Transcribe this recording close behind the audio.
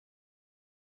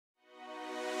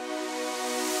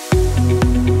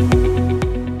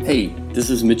This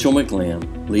is Mitchell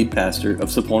McLam, lead pastor of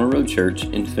Sapona Road Church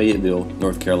in Fayetteville,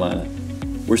 North Carolina.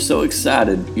 We're so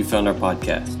excited you found our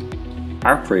podcast.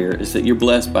 Our prayer is that you're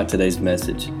blessed by today's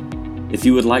message. If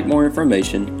you would like more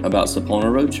information about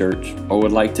Sapona Road Church or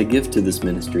would like to give to this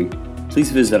ministry, please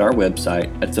visit our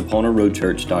website at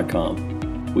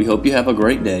saponaroadchurch.com. We hope you have a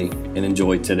great day and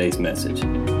enjoy today's message.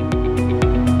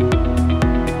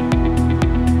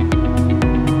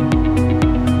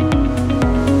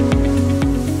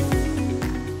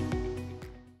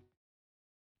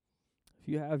 If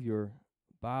you have your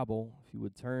Bible, if you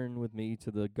would turn with me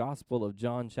to the Gospel of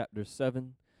John chapter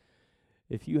 7.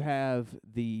 If you have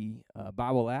the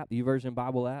Bible app, the YouVersion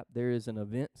Bible app, there is an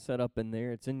event set up in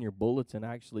there. It's in your bulletin,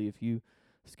 actually. If you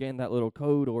scan that little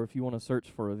code or if you want to search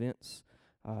for events,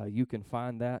 you can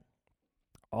find that.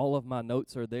 All of my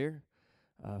notes are there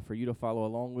for you to follow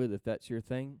along with if that's your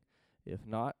thing. If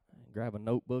not, grab a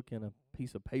notebook and a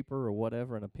piece of paper or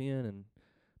whatever and a pen and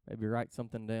maybe write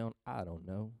something down. I don't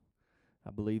know. I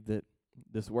believe that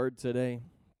this word today,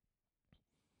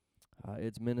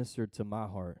 it's ministered to my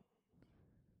heart.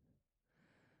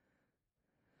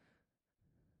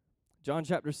 John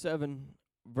chapter 7,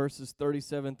 verses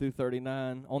 37 through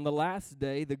 39. On the last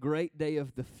day, the great day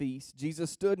of the feast, Jesus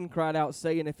stood and cried out,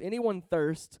 saying, "If anyone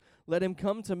thirsts, let him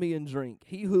come to me and drink.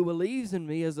 He who believes in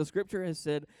me, as the scripture has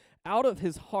said, out of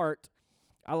his heart,"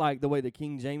 I like the way the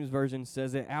King James Version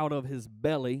says it, out of his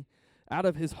belly, out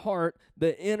of his heart,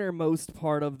 the innermost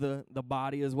part of the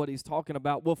body is what he's talking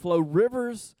about, will flow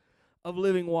rivers of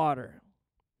living water.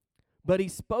 But he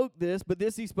spoke this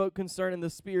he spoke concerning the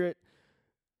Spirit,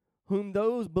 whom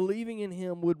those believing in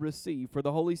him would receive. For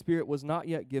the Holy Spirit was not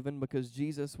yet given, because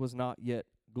Jesus was not yet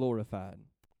glorified.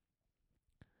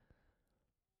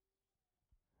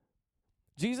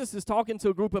 Jesus is talking to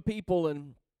a group of people,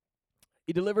 and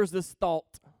he delivers this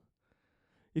thought.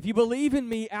 If you believe in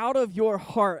me, out of your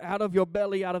heart, out of your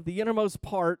belly, out of the innermost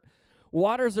part,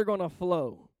 waters are going to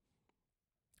flow.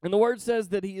 And the word says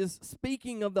that he is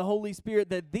speaking of the Holy Spirit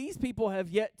that these people have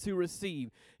yet to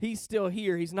receive. He's still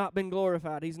here. He's not been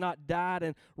glorified. He's not died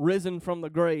and risen from the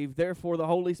grave. Therefore, the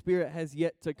Holy Spirit has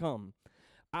yet to come.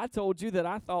 I told you that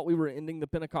I thought we were ending the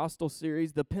Pentecostal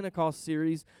series, the Pentecost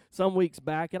series, some weeks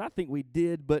back, and I think we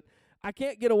did, but I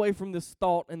can't get away from this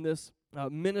thought and this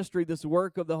ministry, this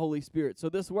work of the Holy Spirit. So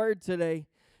this word today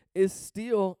is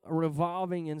still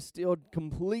revolving and still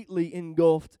completely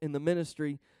engulfed in the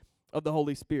ministry of the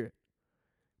Holy Spirit.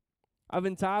 I've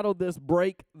entitled this,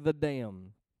 Break the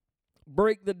Dam.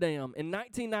 Break the Dam. In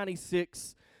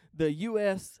 1996, the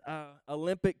U.S.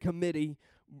 Olympic Committee,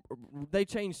 they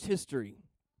changed history.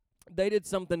 They did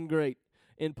something great.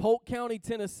 In Polk County,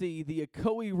 Tennessee, the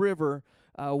Ocoee River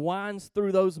winds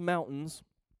through those mountains,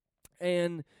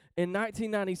 and in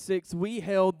 1996, we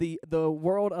held the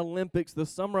World Olympics, the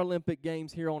Summer Olympic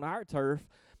Games here on our turf,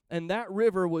 and that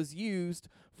river was used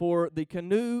for the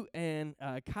canoe and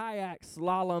kayak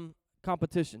slalom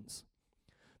competitions.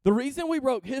 The reason we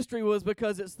broke history was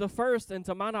because it's the first, and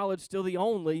to my knowledge, still the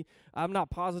only, I'm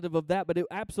not positive of that, but it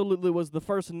absolutely was the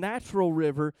first natural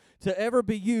river to ever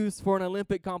be used for an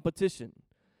Olympic competition.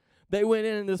 They went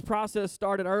in, and this process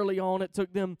started early on. It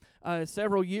took them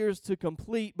several years to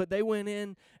complete, but they went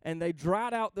in and they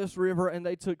dried out this river, and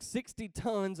they took 60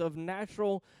 tons of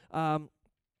natural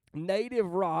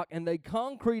native rock, and they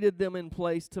concreted them in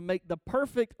place to make the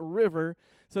perfect river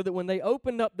so that when they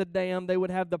opened up the dam, they would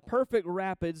have the perfect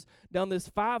rapids down this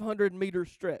 500-meter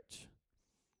stretch.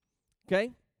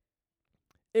 Okay?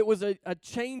 It was a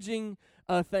changing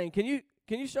thing. Can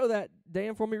you show that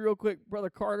dam for me real quick, Brother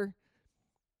Carter?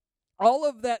 All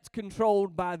of that's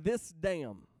controlled by this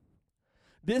dam.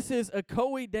 This is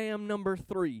Ocoee Dam number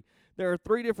 3. There are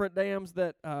 3 different dams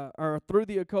that are through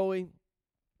the Ocoee.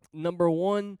 Number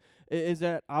 1 is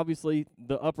at, obviously,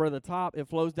 the upper of the top. It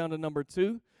flows down to number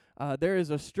 2. There is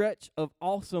a stretch of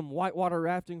awesome whitewater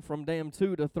rafting from Dam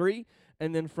 2 to 3,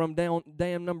 and then from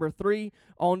Dam number 3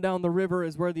 on down the river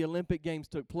is where the Olympic Games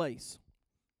took place.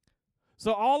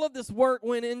 So all of this work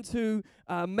went into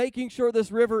making sure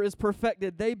this river is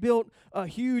perfected. They built a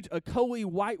huge Ocoee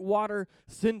Whitewater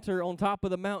Center on top of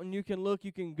the mountain. You can look,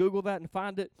 you can Google that and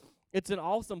find it. It's an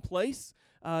awesome place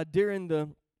during the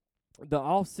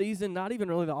off season, not even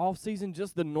really the off season,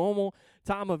 just the normal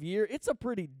time of year. It's a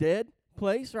pretty dead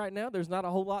place right now. There's not a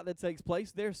whole lot that takes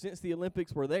place there since the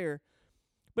Olympics were there.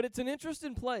 But it's an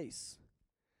interesting place.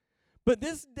 But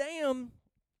this dam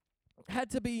had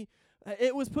to be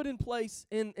it was put in place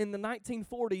in the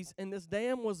 1940s, and this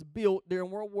dam was built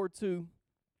during World War II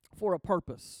for a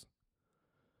purpose.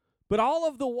 But all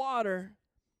of the water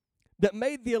that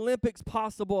made the Olympics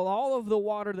possible, all of the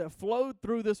water that flowed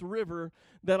through this river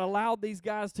that allowed these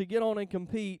guys to get on and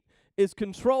compete, is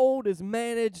controlled, is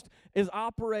managed, is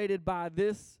operated by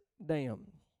this dam.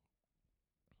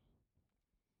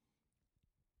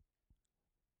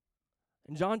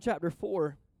 In John chapter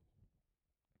 4,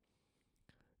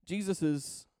 Jesus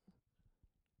is,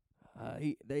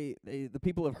 the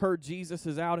people have heard Jesus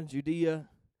is out in Judea.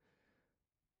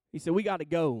 He said, we got to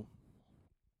go.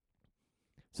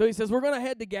 So he says, we're going to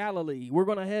head to Galilee. We're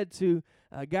going to head to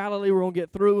Galilee. We're going to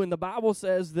get through. And the Bible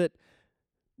says that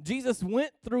Jesus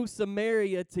went through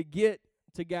Samaria to get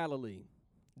to Galilee.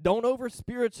 Don't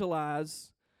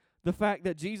over-spiritualize the fact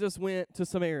that Jesus went to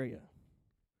Samaria.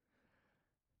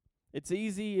 It's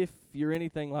easy if you're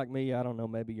anything like me. I don't know,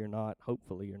 maybe you're not.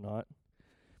 Hopefully you're not.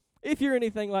 If you're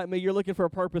anything like me, you're looking for a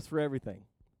purpose for everything.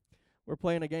 We're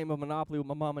playing a game of Monopoly with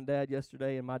my mom and dad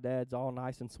yesterday, and my dad's all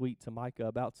nice and sweet to Micah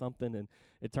about something, and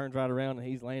it turns right around, and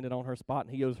he's landed on her spot,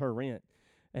 and he owes her rent.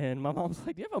 And my mom's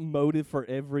like, do you have a motive for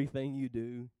everything you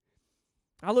do?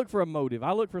 I look for a motive.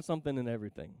 I look for something in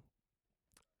everything,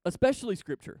 especially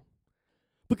Scripture.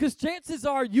 Because chances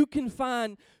are you can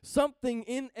find something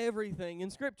in everything in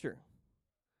Scripture.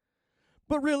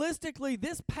 But realistically,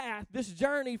 this path, this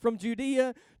journey from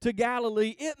Judea to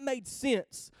Galilee, it made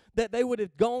sense that they would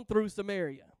have gone through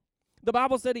Samaria. The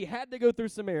Bible said he had to go through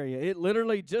Samaria. It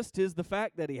literally just is the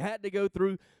fact that he had to go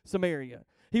through Samaria.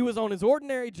 He was on his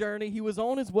ordinary journey. He was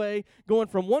on his way, going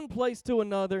from one place to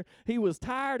another. He was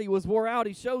tired. He was wore out.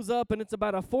 He shows up, and it's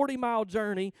about a 40-mile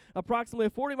journey, approximately a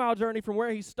 40-mile journey from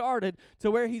where he started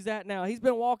to where he's at now. He's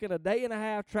been walking a day and a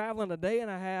half, traveling a day and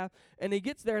a half, and he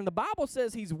gets there, and the Bible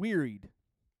says he's wearied.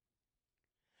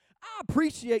 I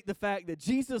appreciate the fact that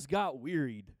Jesus got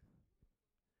wearied.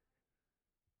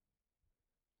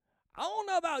 I don't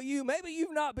know about you. Maybe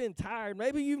you've not been tired.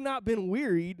 Maybe you've not been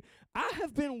wearied. I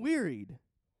have been wearied.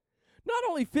 Not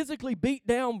only physically beat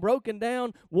down, broken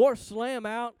down, wore slam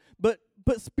out, but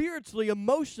spiritually,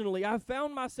 emotionally, I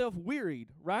found myself wearied,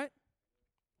 right?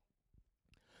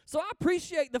 So I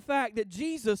appreciate the fact that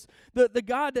Jesus, the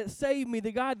God that saved me,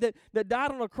 the God that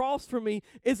died on a cross for me,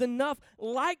 is enough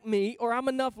like me, or I'm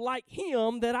enough like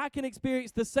him, that I can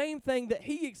experience the same thing that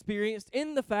he experienced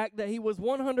in the fact that he was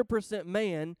 100%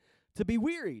 man to be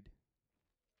wearied.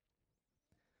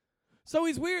 So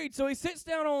he's wearied, so he sits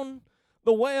down on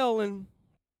the well, and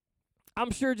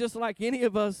I'm sure just like any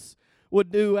of us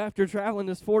would do after traveling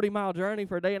this 40-mile journey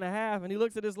for a day and a half, and he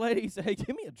looks at his lady, he says, hey,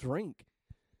 give me a drink.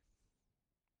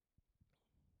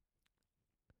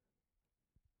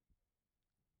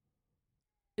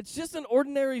 It's just an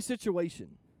ordinary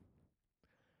situation.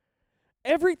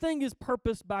 Everything is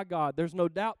purposed by God. There's no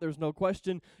doubt, there's no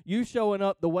question. You showing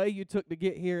up the way you took to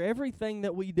get here, everything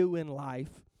that we do in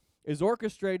life is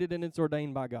orchestrated and it's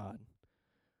ordained by God.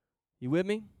 You with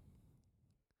me?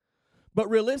 But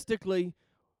realistically,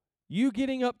 you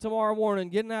getting up tomorrow morning,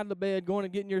 getting out of the bed, going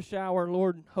and getting your shower,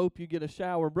 Lord, hope you get a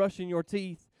shower, brushing your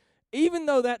teeth, even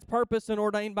though that's purpose and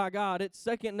ordained by God, it's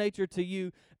second nature to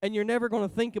you, and you're never going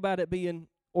to think about it being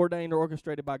ordained or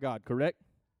orchestrated by God, correct?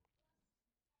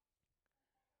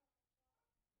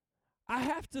 I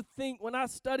have to think, when I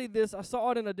studied this, I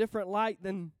saw it in a different light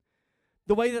than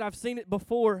the way that I've seen it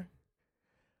before.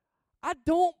 I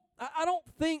don't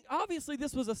think, obviously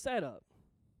this was a setup.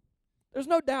 There's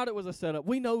no doubt it was a setup.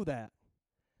 We know that.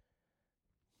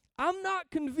 I'm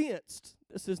not convinced,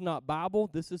 this is not Bible,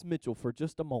 this is Mitchell for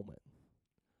just a moment.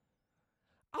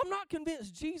 I'm not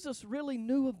convinced Jesus really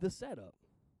knew of the setup.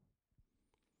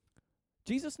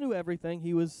 Jesus knew everything.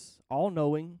 He was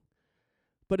all-knowing.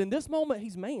 But in this moment,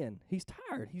 he's man. He's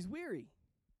tired. He's weary.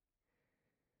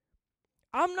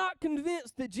 I'm not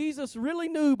convinced that Jesus really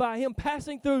knew by him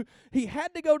passing through, he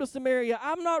had to go to Samaria.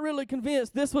 I'm not really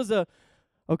convinced this was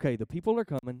okay, the people are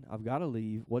coming. I've got to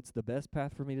leave. What's the best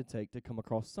path for me to take to come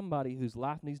across somebody whose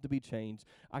life needs to be changed?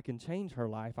 I can change her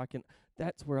life.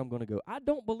 That's where I'm going to go. I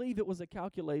don't believe it was a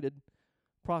calculated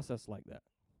process like that.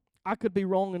 I could be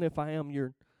wrong, and if I am,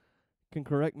 you can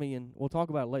correct me, and we'll talk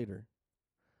about it later.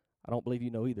 I don't believe you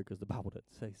know either because the Bible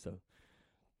doesn't say so.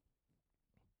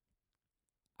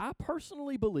 I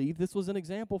personally believe this was an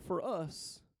example for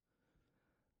us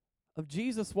of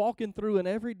Jesus walking through an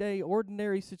everyday,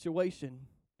 ordinary situation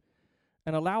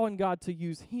and allowing God to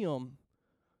use him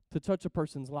to touch a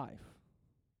person's life.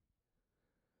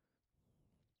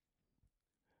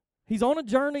 He's on a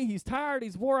journey. He's tired.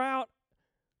 He's wore out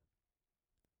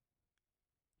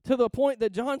to the point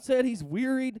that John said he's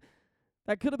wearied.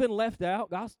 That could have been left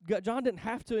out. John didn't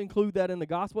have to include that in the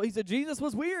gospel. He said Jesus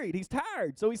was wearied. He's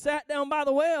tired. So he sat down by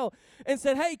the well and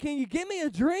said, hey, can you give me a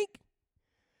drink?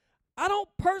 I don't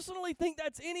personally think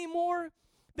that's any more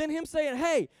than him saying,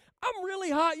 hey, I'm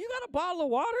really hot. You got a bottle of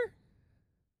water?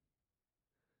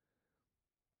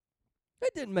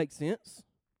 It didn't make sense.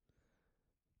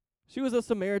 She was a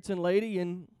Samaritan lady,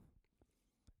 and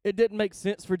it didn't make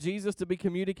sense for Jesus to be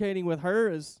communicating with her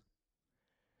as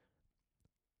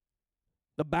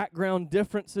the background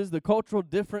differences, the cultural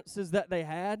differences that they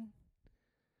had.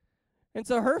 And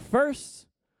so her first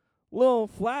little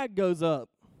flag goes up.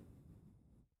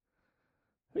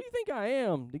 Who do you think I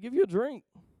am to give you a drink?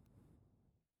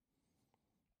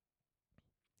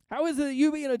 How is it that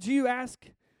you, being a Jew, ask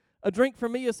a drink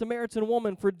from me, a Samaritan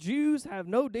woman? For Jews have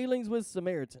no dealings with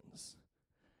Samaritans.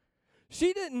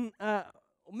 She didn't,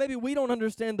 maybe we don't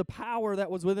understand the power that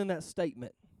was within that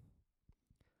statement.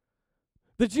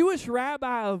 The Jewish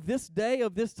rabbi of this day,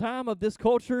 of this time, of this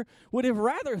culture, would have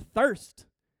rather thirst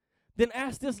than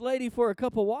ask this lady for a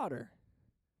cup of water.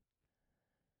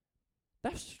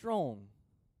 That's strong.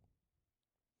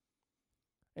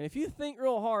 And if you think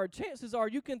real hard, chances are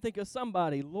you can think of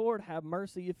somebody, Lord have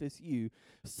mercy if it's you,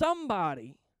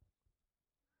 somebody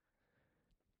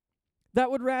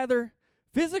that would rather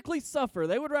physically suffer,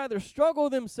 they would rather struggle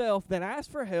themselves than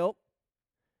ask for help,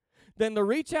 than to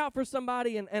reach out for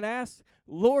somebody and ask,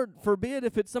 Lord forbid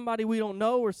if it's somebody we don't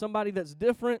know or somebody that's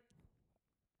different,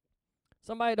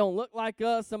 somebody that don't look like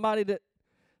us, somebody that's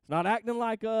not acting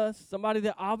like us, somebody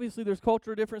that obviously there's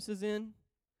cultural differences in.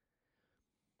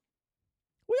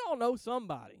 We all know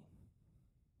somebody.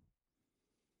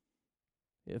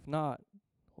 If not,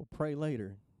 we'll pray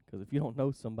later, because if you don't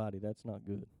know somebody, that's not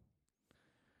good.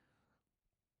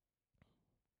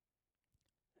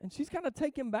 And she's kind of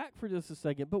taken back for just a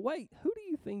second. But wait, who do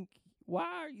you think, why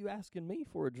are you asking me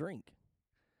for a drink?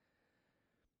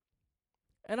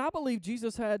 And I believe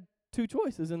Jesus had two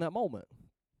choices in that moment.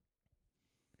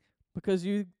 Because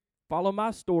you follow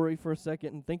my story for a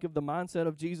second and think of the mindset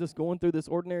of Jesus going through this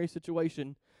ordinary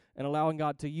situation and allowing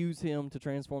God to use him to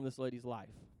transform this lady's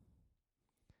life.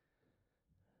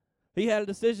 He had a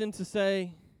decision to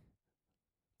say,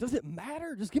 does it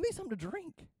matter? Just give me something to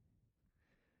drink.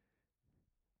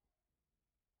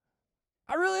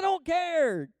 I really don't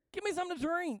care. Give me something to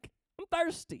drink. I'm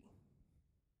thirsty.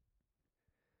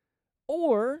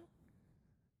 Or,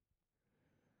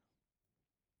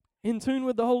 in tune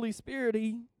with the Holy Spirit,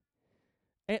 he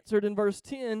answered in verse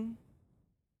 10,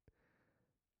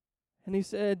 and he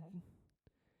said,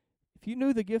 if you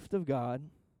knew the gift of God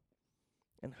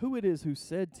and who it is who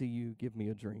said to you, give me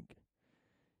a drink,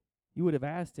 you would have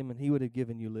asked him and he would have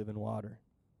given you living water.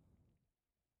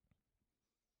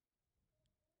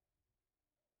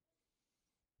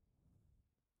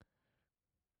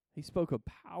 He spoke a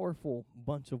powerful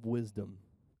bunch of wisdom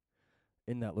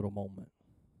in that little moment.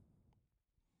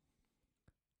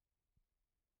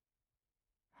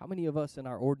 How many of us in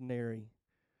our ordinary,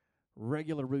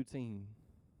 regular routine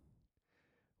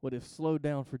would have slowed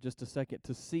down for just a second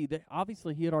to see that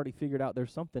obviously he had already figured out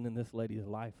there's something in this lady's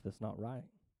life that's not right?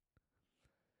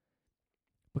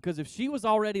 Because if she was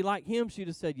already like him, she'd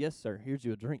have said, yes, sir, here's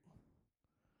you a drink.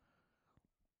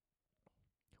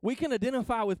 We can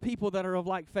identify with people that are of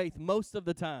like faith most of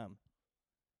the time.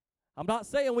 I'm not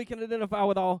saying we can identify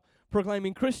with all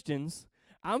proclaiming Christians.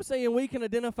 I'm saying we can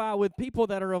identify with people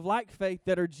that are of like faith,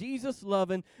 that are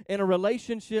Jesus-loving, in a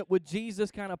relationship with Jesus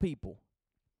kind of people.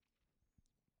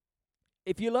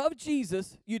 If you love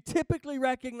Jesus, you typically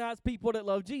recognize people that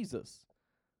love Jesus.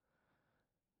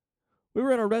 We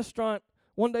were in a restaurant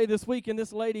one day this week, and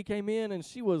this lady came in, and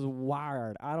she was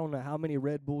wired. I don't know how many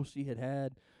Red Bulls she had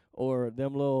had, or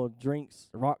them little drinks,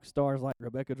 rock stars like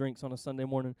Rebecca drinks on a Sunday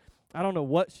morning. I don't know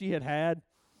what she had had.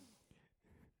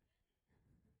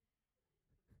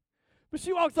 But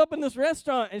she walks up in this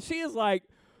restaurant, and she is like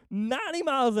 90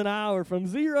 miles an hour from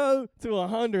 0 to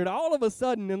 100 all of a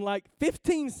sudden in like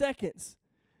 15 seconds.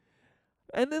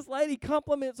 And this lady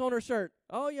compliments on her shirt.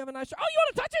 Oh, you have a nice shirt. Oh, you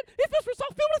want to touch it? It's supposed to be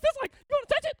soft. Feel what it feels like. You want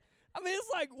to touch it? I mean, it's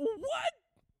like, what?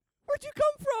 Where'd you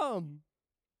come from?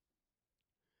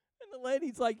 And the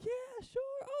lady's like, yeah,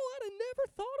 sure. Oh, I'd have never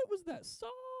thought it was that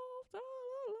soft.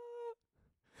 Oh,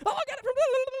 I got it from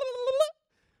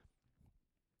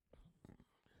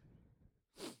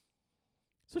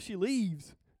So she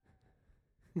leaves.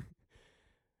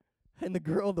 And the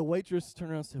girl, the waitress,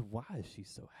 turned around and said, why is she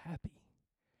so happy?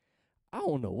 I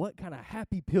don't know what kind of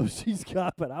happy pill she's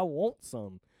got, but I want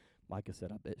some. Micah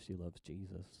said, I bet she loves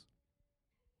Jesus.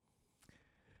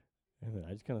 And then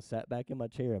I just kind of sat back in my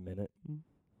chair a minute.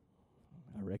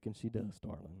 I reckon she does,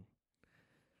 darling.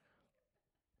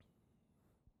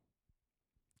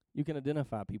 You can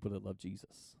identify people that love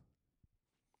Jesus.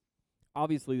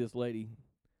 Obviously, this lady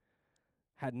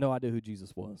had no idea who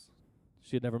Jesus was.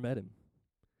 She had never met him.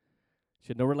 She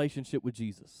had no relationship with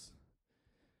Jesus.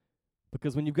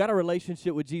 Because when you've got a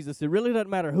relationship with Jesus, it really doesn't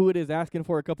matter who it is asking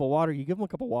for a cup of water, you give them a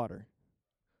cup of water.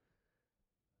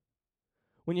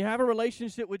 When you have a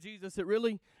relationship with Jesus, it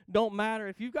really don't matter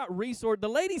if you've got resources. The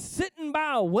lady's sitting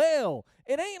by a well.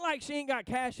 It ain't like she ain't got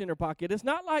cash in her pocket. It's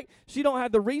not like she don't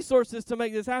have the resources to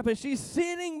make this happen. She's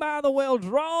sitting by the well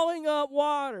drawing up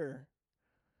water.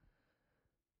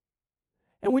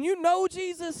 And when you know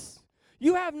Jesus,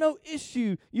 you have no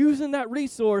issue using that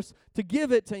resource to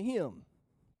give it to him.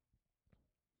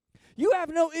 You have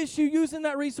no issue using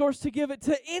that resource to give it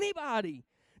to anybody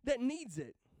that needs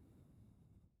it.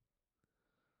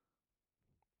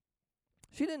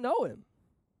 She didn't know him.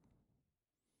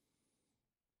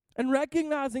 And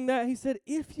recognizing that, he said,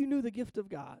 if you knew the gift of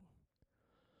God,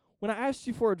 when I asked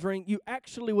you for a drink, you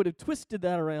actually would have twisted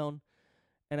that around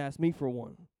and asked me for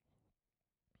one.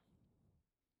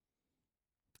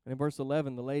 And in verse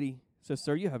 11, the lady says,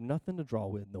 sir, you have nothing to draw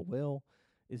with. The well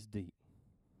is deep.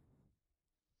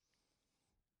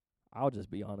 I'll just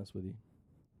be honest with you.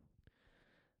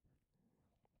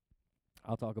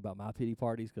 I'll talk about my pity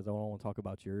parties because I don't want to talk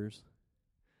about yours.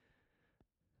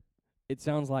 It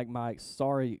sounds like my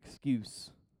sorry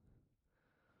excuse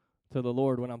to the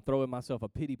Lord when I'm throwing myself a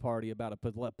pity party about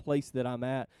a place that I'm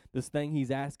at, this thing he's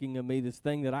asking of me, this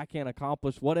thing that I can't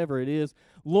accomplish, whatever it is.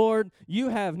 Lord, you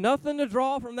have nothing to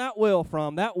draw from that well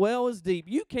from. That well is deep.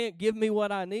 You can't give me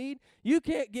what I need. You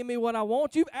can't give me what I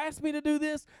want. You've asked me to do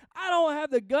this. I don't have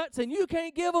the guts, and you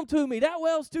can't give them to me. That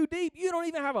well's too deep. You don't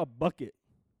even have a bucket.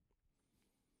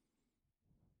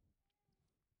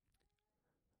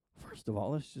 First of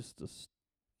all, it's just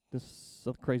this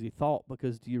a crazy thought,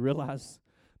 because do you realize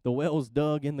the well's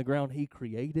dug in the ground he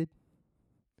created?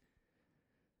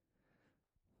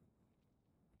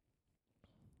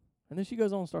 And then she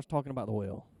goes on and starts talking about the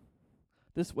well.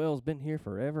 This well's been here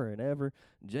forever and ever.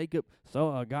 Jacob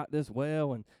got this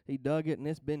well, and he dug it, and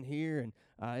it's been here, and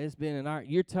it's been in our...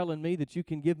 You're telling me that you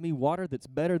can give me water that's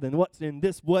better than what's in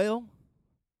this well?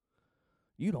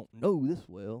 You don't know this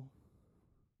well.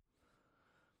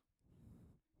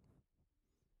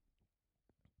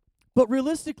 But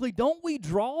realistically, don't we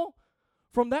draw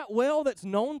from that well that's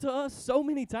known to us so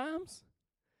many times?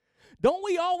 Don't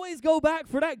we always go back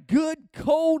for that good,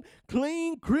 cold,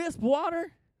 clean, crisp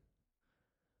water?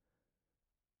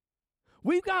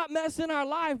 We've got mess in our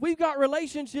life. We've got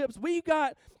relationships. We've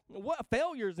got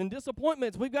failures and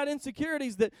disappointments. We've got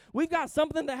insecurities. That we've got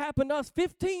something that happened to us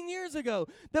 15 years ago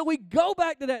that we go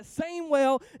back to that same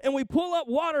well and we pull up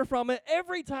water from it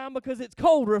every time because it's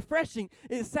cold, refreshing.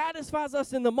 It satisfies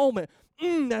us in the moment.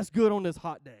 That's good on this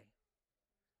hot day.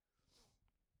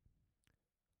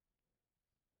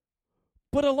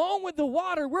 But along with the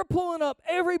water, we're pulling up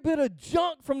every bit of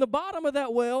junk from the bottom of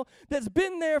that well that's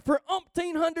been there for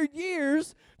 1,800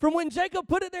 years from when Jacob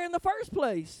put it there in the first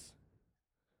place.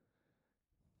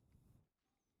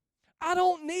 I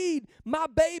don't need my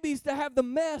babies to have the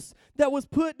mess that was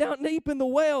put down deep in the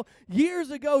well years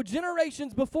ago,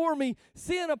 generations before me,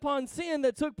 sin upon sin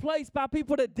that took place by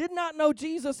people that did not know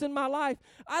Jesus in my life.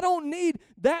 I don't need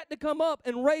that to come up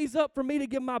and raise up for me to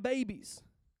give my babies.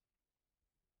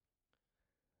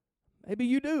 Maybe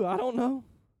you do, I don't know.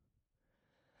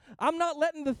 I'm not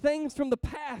letting the things from the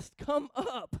past come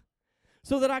up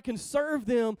so that I can serve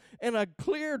them in a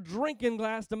clear drinking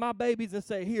glass to my babies and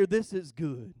say, here, this is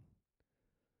good.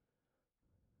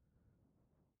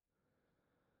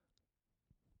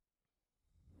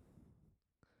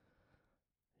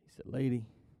 He said, lady,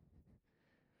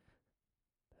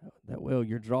 that well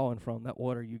you're drawing from, that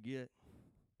water you get,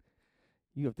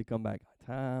 you have to come back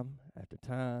time after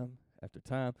time after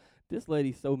time. This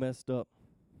lady's so messed up.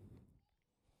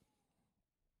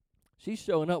 She's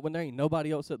showing up when there ain't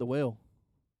nobody else at the well.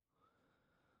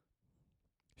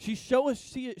 She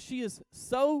is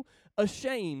so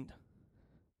ashamed.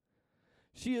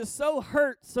 She is so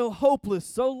hurt, so hopeless,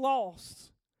 so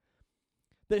lost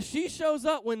that she shows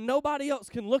up when nobody else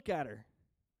can look at her.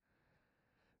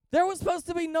 There was supposed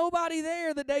to be nobody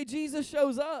there the day Jesus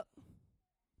shows up.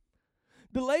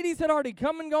 The ladies had already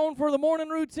come and gone for the morning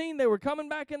routine. They were coming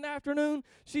back in the afternoon.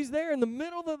 She's there in the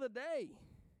middle of the day.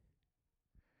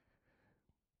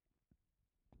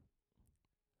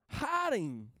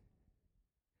 Hiding.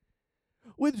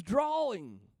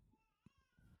 Withdrawing.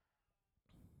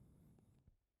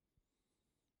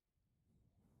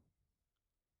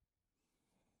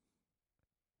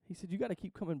 He said, you got to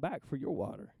keep coming back for your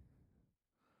water.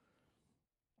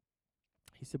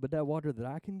 He said, but that water that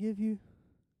I can give you,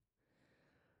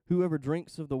 whoever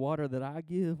drinks of the water that I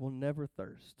give will never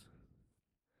thirst.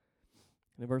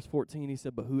 And in verse 14 he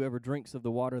said, but whoever drinks of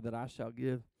the water that I shall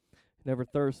give, never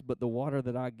thirst, but the water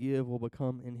that I give will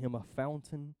become in him a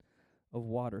fountain of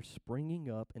water springing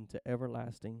up into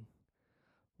everlasting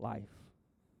life.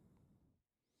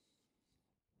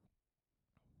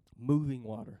 Moving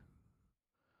water.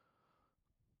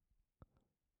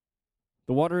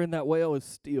 The water in that well is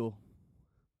still.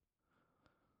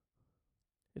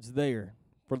 It's there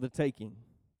for the taking.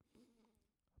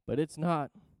 But it's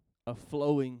not a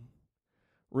flowing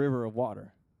river of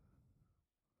water.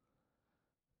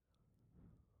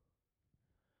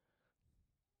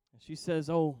 And she says,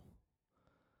 "Oh,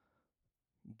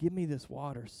 give me this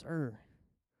water, sir.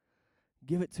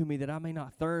 Give it to me that I may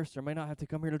not thirst or may not have to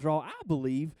come here to draw." I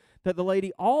believe that the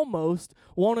lady almost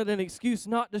wanted an excuse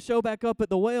not to show back up at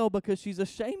the well because she's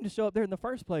ashamed to show up there in the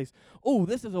first place. Oh,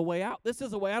 this is a way out. This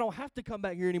is a way I don't have to come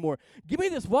back here anymore. Give me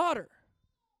this water.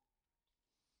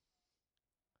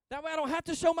 That way I don't have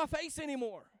to show my face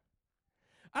anymore.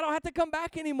 I don't have to come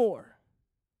back anymore.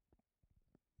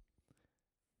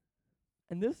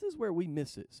 And this is where we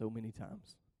miss it so many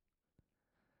times.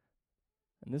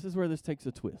 And this is where this takes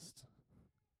a twist.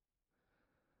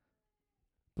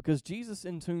 Because Jesus,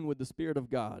 in tune with the Spirit of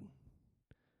God,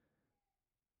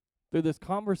 through this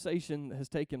conversation that has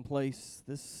taken place,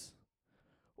 this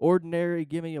ordinary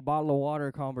give me a bottle of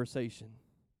water conversation,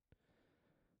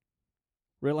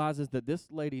 realizes that this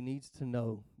lady needs to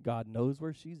know God knows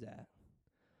where she's at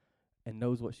and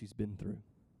knows what she's been through.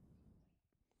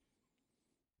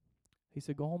 He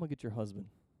said, "Go home and get your husband."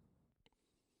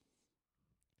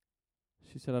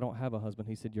 She said, "I don't have a husband."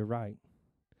 He said, "You're right.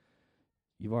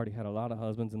 You've already had a lot of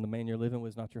husbands, and the man you're living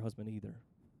with is not your husband either."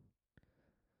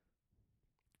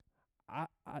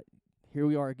 Here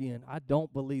we are again. I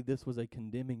don't believe this was a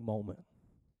condemning moment.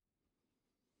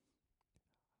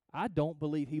 I don't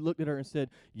believe he looked at her and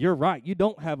said, "You're right, you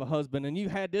don't have a husband, and you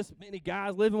had this many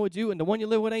guys living with you, and the one you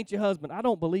live with ain't your husband." I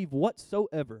don't believe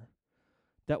whatsoever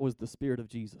that was the Spirit of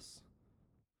Jesus.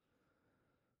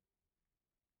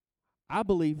 I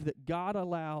believe that God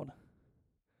allowed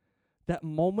that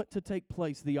moment to take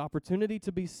place, the opportunity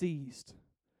to be seized.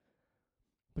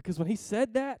 Because when he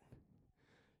said that,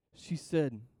 she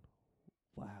said,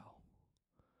 "Wow,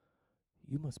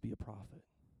 you must be a prophet."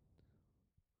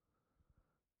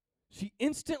 She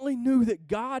instantly knew that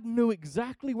God knew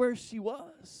exactly where she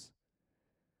was.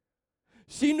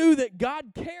 She knew that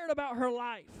God cared about her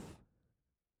life.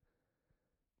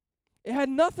 It had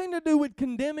nothing to do with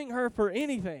condemning her for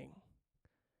anything.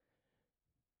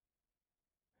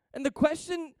 And the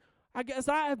question I guess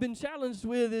I have been challenged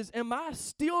with is, am I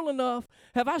still enough?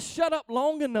 Have I shut up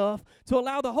long enough to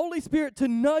allow the Holy Spirit to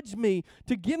nudge me,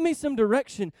 to give me some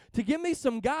direction, to give me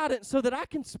some guidance so that I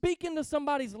can speak into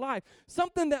somebody's life?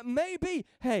 Something that may be,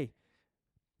 hey,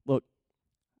 look,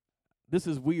 this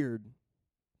is weird,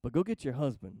 but go get your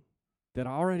husband that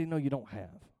I already know you don't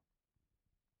have.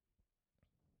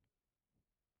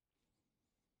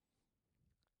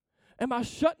 Am I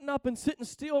shutting up and sitting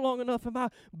still long enough? Am I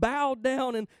bowed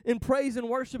down in praise and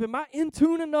worship? Am I in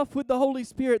tune enough with the Holy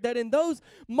Spirit that in those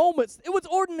moments, it was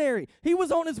ordinary. He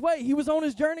was on his way. He was on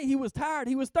his journey. He was tired.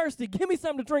 He was thirsty. "Give me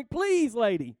something to drink, please,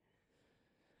 lady."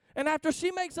 And after she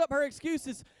makes up her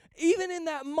excuses, even in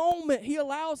that moment, he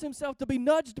allows himself to be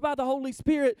nudged by the Holy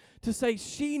Spirit to say,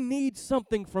 "She needs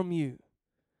something from you."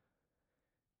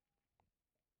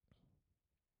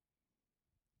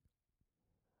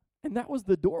 And that was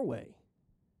the doorway.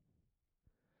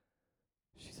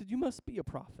 She said, "You must be a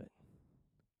prophet."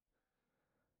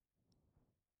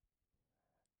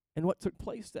 And what took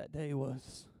place that day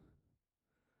was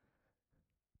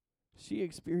she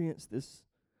experienced this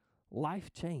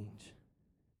life change.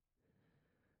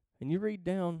 And you read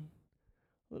down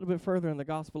a little bit further in the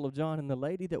Gospel of John, and the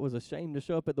lady that was ashamed to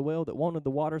show up at the well, that wanted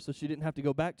the water so she didn't have to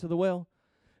go back to the well,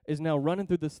 is now running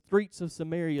through the streets of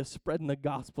Samaria spreading the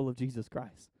gospel of Jesus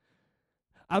Christ.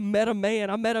 I met a man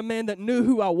that knew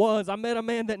who I was. I met a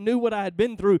man that knew what I had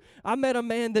been through. I met a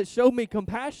man that showed me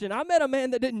compassion. I met a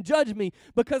man that didn't judge me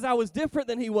because I was different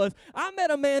than he was. I met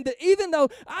a man that even though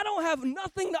I don't have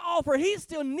nothing to offer, he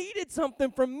still needed something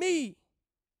from me.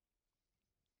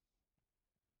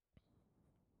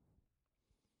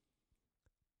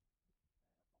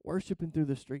 Worshiping through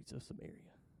the streets of Samaria.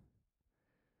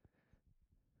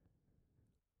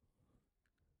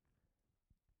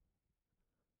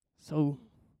 So,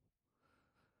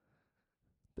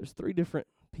 there's three different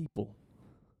people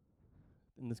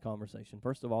in this conversation.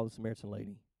 First of all, the Samaritan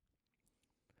lady.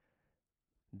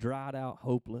 Dried out,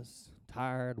 hopeless,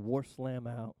 tired, wore slam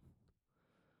out,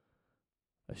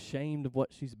 ashamed of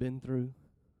what she's been through,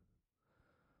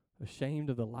 ashamed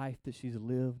of the life that she's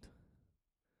lived,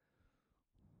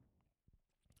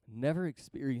 never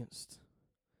experienced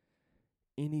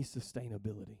any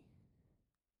sustainability.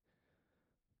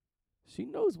 She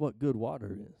knows what good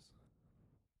water is.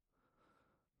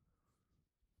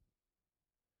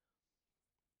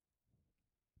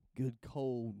 Good,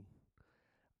 cold,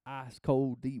 ice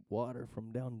cold, deep water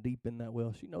from down deep in that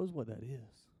well. She knows what that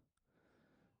is.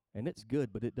 And it's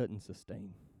good, but it doesn't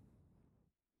sustain.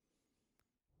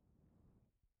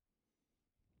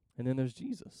 And then there's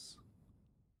Jesus.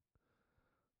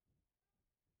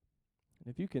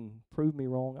 And if you can prove me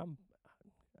wrong,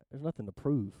 there's nothing to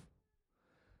prove.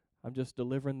 I'm just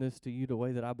delivering this to you the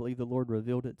way that I believe the Lord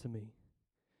revealed it to me.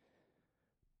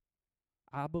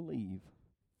 I believe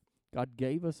God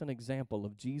gave us an example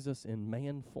of Jesus in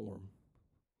man form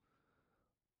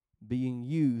being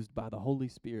used by the Holy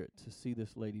Spirit to see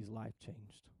this lady's life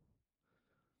changed.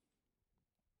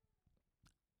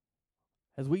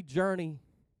 As we journey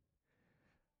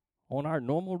on our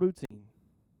normal routine,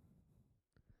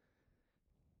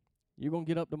 you're going to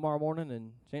get up tomorrow morning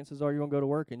and chances are you're going to go to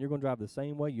work and you're going to drive the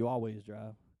same way you always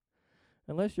drive.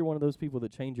 Unless you're one of those people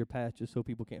that change your path just so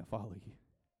people can't follow you.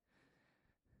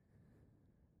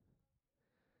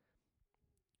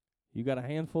 You got a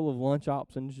handful of lunch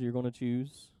options you're going to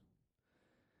choose.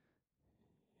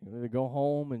 You're going to go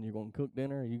home and you're going to cook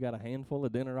dinner. You got a handful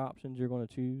of dinner options you're going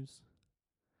to choose.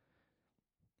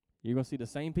 You're going to see the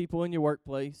same people in your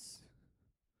workplace.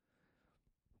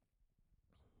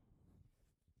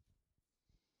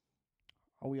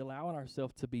 Are we allowing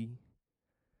ourselves to be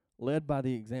led by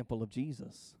the example of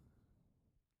Jesus?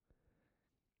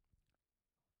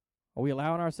 Are we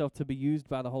allowing ourselves to be used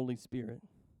by the Holy Spirit?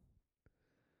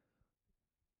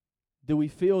 Do we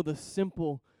feel the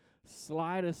simple,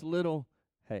 slightest little,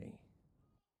 hey,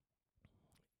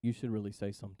 you should really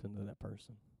say something to that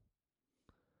person?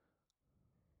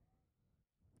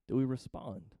 Do we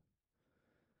respond?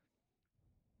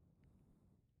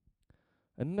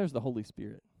 And then there's the Holy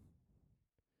Spirit.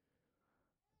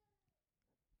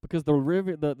 Because the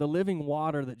river, the living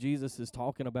water that Jesus is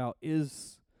talking about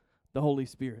is the Holy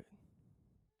Spirit.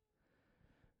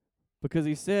 Because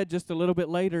he said just a little bit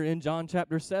later in John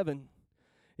chapter 7,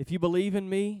 if you believe in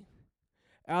me,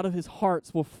 out of his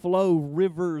hearts will flow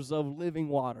rivers of living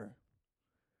water.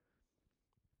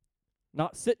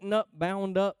 Not sitting up,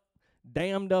 bound up,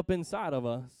 dammed up inside of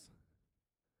us.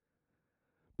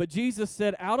 But Jesus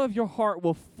said, out of your heart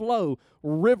will flow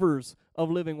rivers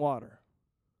of living water.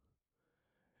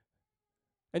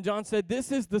 And John said,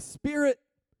 this is the Spirit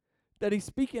that he's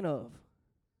speaking of.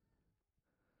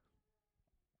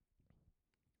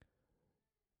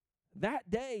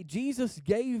 That day, Jesus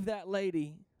gave that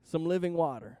lady some living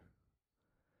water.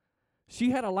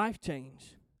 She had a life change.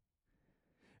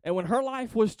 And when her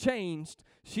life was changed,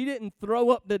 she didn't throw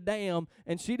up the dam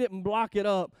and she didn't block it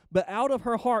up, but out of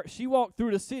her heart, she walked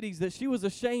through the cities that she was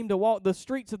ashamed to walk, the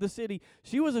streets of the city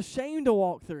she was ashamed to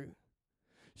walk through.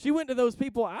 She went to those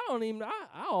people, I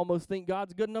almost think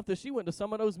God's good enough that she went to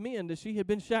some of those men that she had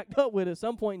been shacked up with at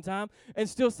some point in time and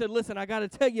still said, listen, I got to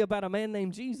tell you about a man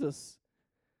named Jesus.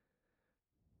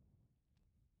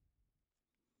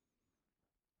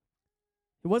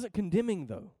 It wasn't condemning,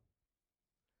 though.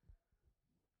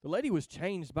 The lady was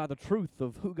changed by the truth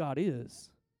of who God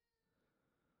is.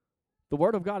 The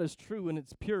Word of God is true and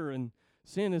it's pure, and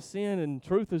sin is sin and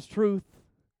truth is truth.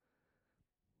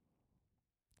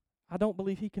 I don't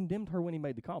believe he condemned her when he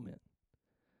made the comment,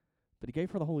 but he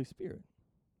gave her the Holy Spirit.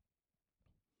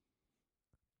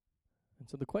 And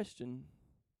so the question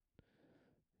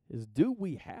is, do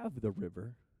we have the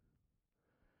river?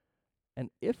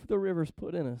 And if the river's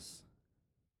put in us,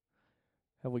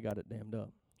 have we got it dammed up?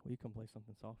 Will you come play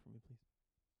something soft for me, please?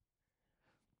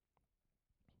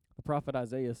 The prophet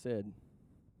Isaiah said,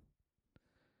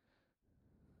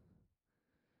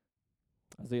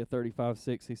 Isaiah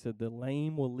 35:6, he said, the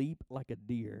lame will leap like a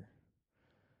deer.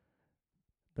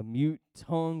 The mute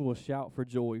tongue will shout for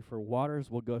joy, for waters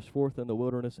will gush forth in the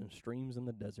wilderness and streams in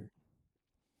the desert.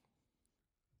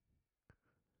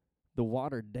 The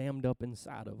water dammed up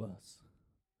inside of us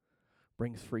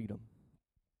brings freedom.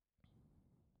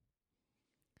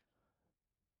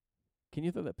 Can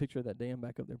you throw that picture of that dam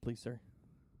back up there, please, sir?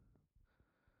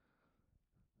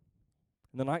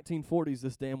 In the 1940s,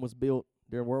 this dam was built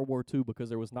during World War II because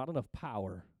there was not enough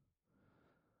power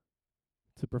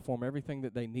to perform everything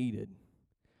that they needed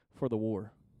for the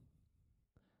war.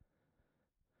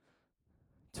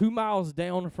 2 miles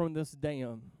down from this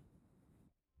dam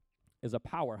is a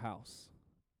powerhouse.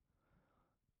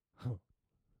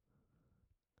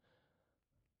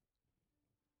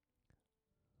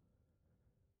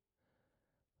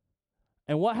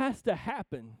 And what has to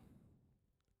happen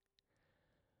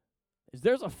is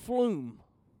there's a flume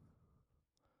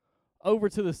over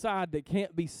to the side that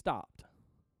can't be stopped.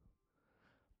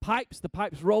 The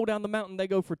pipes roll down the mountain. They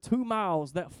go for 2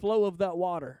 miles, that flow of that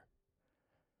water.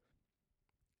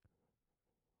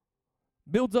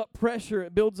 Builds up pressure,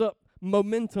 it builds up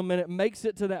momentum, and it makes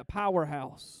it to that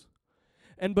powerhouse.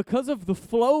 And because of the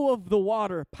flow of the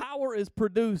water, power is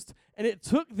produced, and it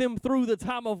took them through the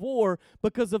time of war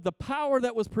because of the power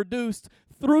that was produced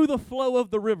through the flow of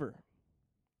the river.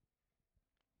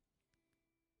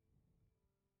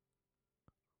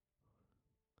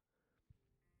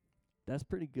 That's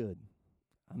pretty good.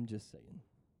 I'm just saying.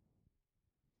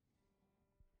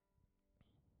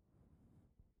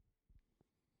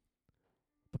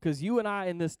 Because you and I,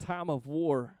 in this time of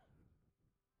war,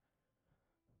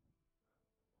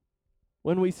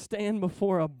 when we stand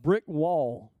before a brick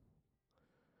wall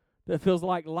that feels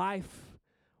like life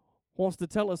wants to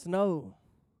tell us no,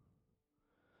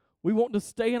 we want to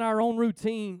stay in our own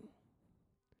routine.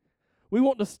 We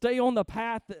want to stay on the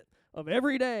path of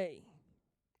every day.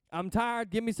 I'm tired,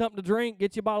 give me something to drink,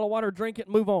 get you a bottle of water, drink it,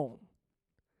 and move on.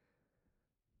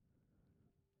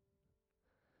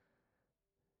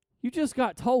 You just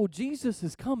got told Jesus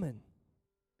is coming.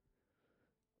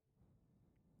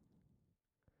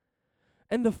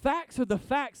 And the facts are the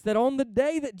facts that on the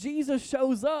day that Jesus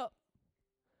shows up,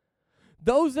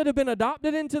 those that have been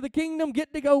adopted into the kingdom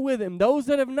get to go with him. Those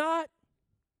that have not,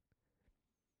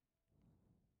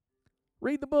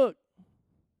 read the book.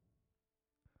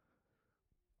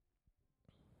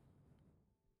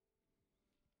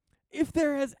 If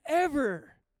there has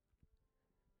ever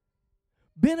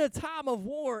been a time of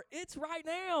war, it's right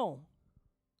now.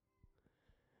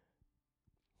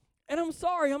 And I'm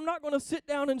sorry, I'm not going to sit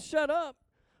down and shut up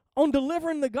on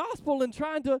delivering the gospel and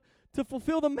trying to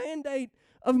fulfill the mandate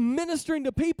of ministering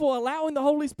to people, allowing the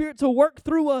Holy Spirit to work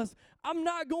through us. I'm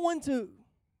not going to.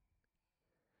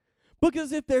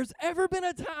 Because if there's ever been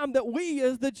a time that we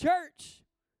as the church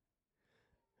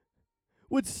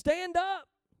would stand up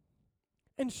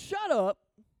and shut up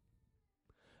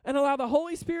and allow the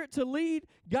Holy Spirit to lead,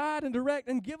 guide, and direct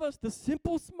and give us the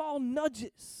simple, small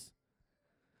nudges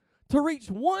to reach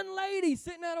one lady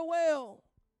sitting at a well.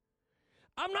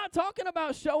 I'm not talking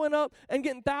about showing up and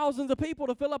getting thousands of people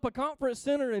to fill up a conference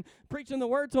center and preaching the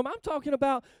word to them. I'm talking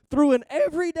about through an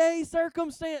everyday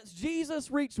circumstance, Jesus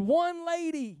reached one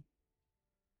lady.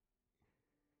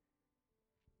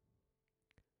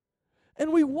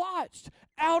 And we watched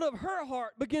out of her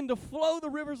heart begin to flow the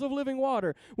rivers of living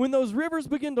water. When those rivers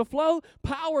begin to flow,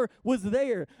 power was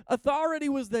there. Authority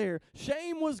was there.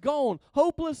 Shame was gone.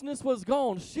 Hopelessness was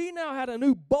gone. She now had a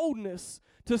new boldness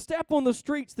to step on the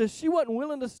streets that she wasn't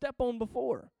willing to step on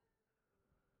before.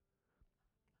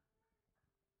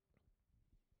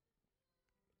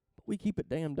 But we keep it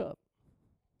dammed up.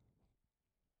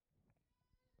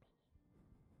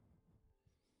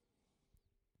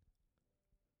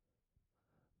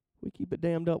 We keep it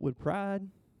dammed up with pride,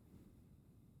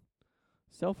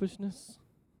 selfishness,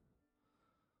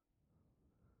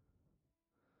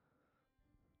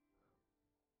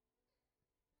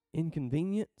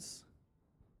 inconvenience.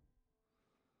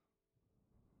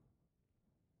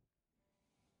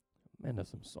 Man,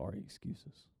 that's some sorry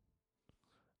excuses.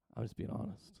 I'm just being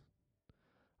honest.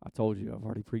 I told you, I've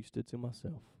already preached it to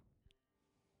myself.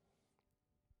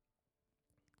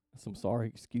 Some sorry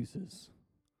excuses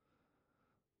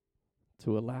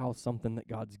to allow something that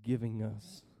God's giving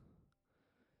us.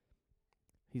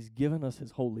 He's given us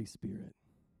His Holy Spirit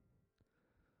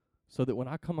so that when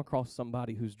I come across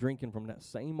somebody who's drinking from that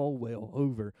same old well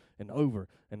over and over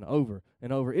and over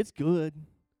and over, it's good.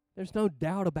 There's no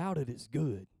doubt about it, it's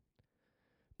good.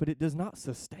 But it does not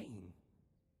sustain.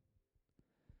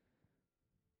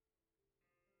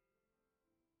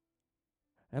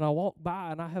 And I walk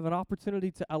by and I have an opportunity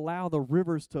to allow the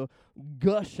rivers to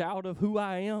gush out of who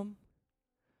I am,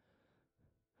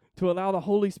 to allow the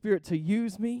Holy Spirit to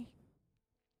use me.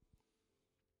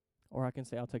 Or I can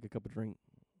say, I'll take a cup of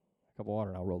water,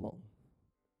 and I'll roll on.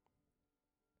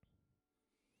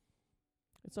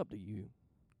 It's up to you.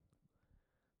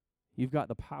 You've got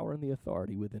the power and the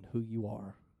authority within who you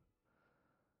are.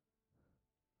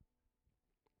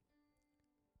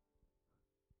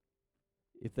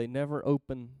 If they never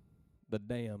opened the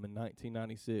dam in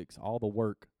 1996, all the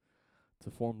work to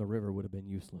form the river would have been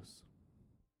useless.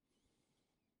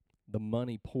 The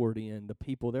money poured in, the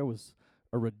people, there was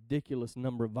a ridiculous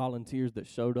number of volunteers that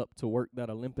showed up to work that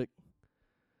Olympic.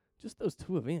 Just those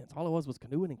two events, all it was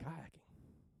canoeing and kayaking.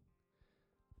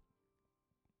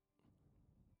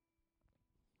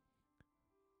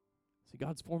 See,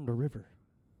 God's formed a river.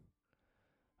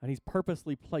 And He's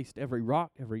purposely placed every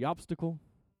rock, every obstacle,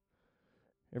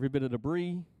 every bit of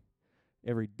debris,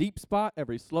 Every deep spot,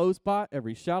 every slow spot,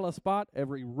 every shallow spot,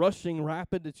 every rushing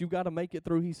rapid that you got to make it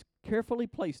through, He's carefully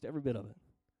placed every bit of it.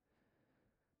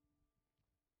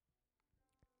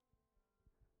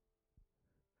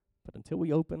 But until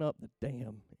we open up the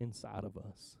dam inside of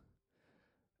us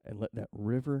and let that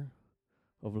river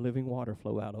of living water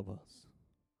flow out of us,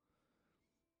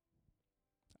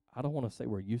 I don't want to say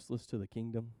we're useless to the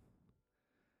kingdom,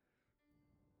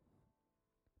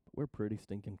 but we're pretty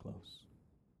stinking close.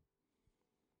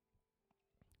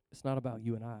 It's not about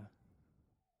you and I.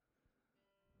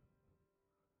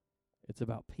 It's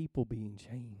about people being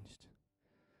changed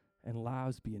and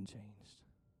lives being changed.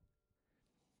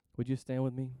 Would you stand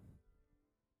with me?